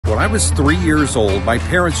When I was 3 years old, my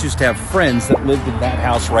parents used to have friends that lived in that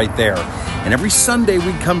house right there. And every Sunday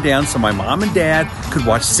we'd come down so my mom and dad could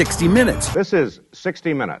watch 60 Minutes. This is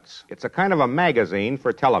 60 Minutes. It's a kind of a magazine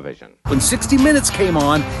for television. When 60 Minutes came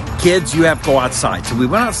on, kids, you have to go outside. So we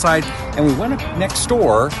went outside and we went up next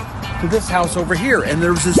door to this house over here. And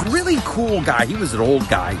there was this really cool guy. He was an old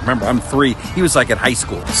guy. Remember, I'm 3. He was like at high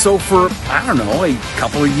school. So for, I don't know, a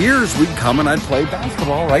couple of years, we'd come and I'd play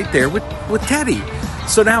basketball right there with Teddy.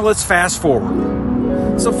 So now let's fast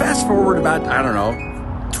forward. So fast forward about, I don't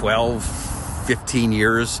know, 12, 15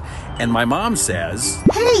 years. And my mom says,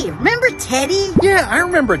 "Hey, remember Teddy?" "Yeah, I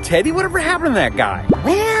remember Teddy. Whatever happened to that guy?"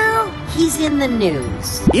 "Well, he's in the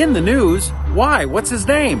news." "In the news? Why? What's his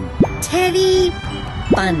name?" "Ted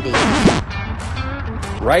Bundy."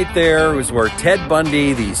 Right there was where Ted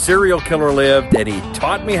Bundy, the serial killer, lived, and he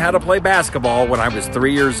taught me how to play basketball when I was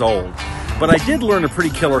 3 years old. But I did learn a pretty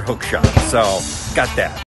killer hook shot, so got that.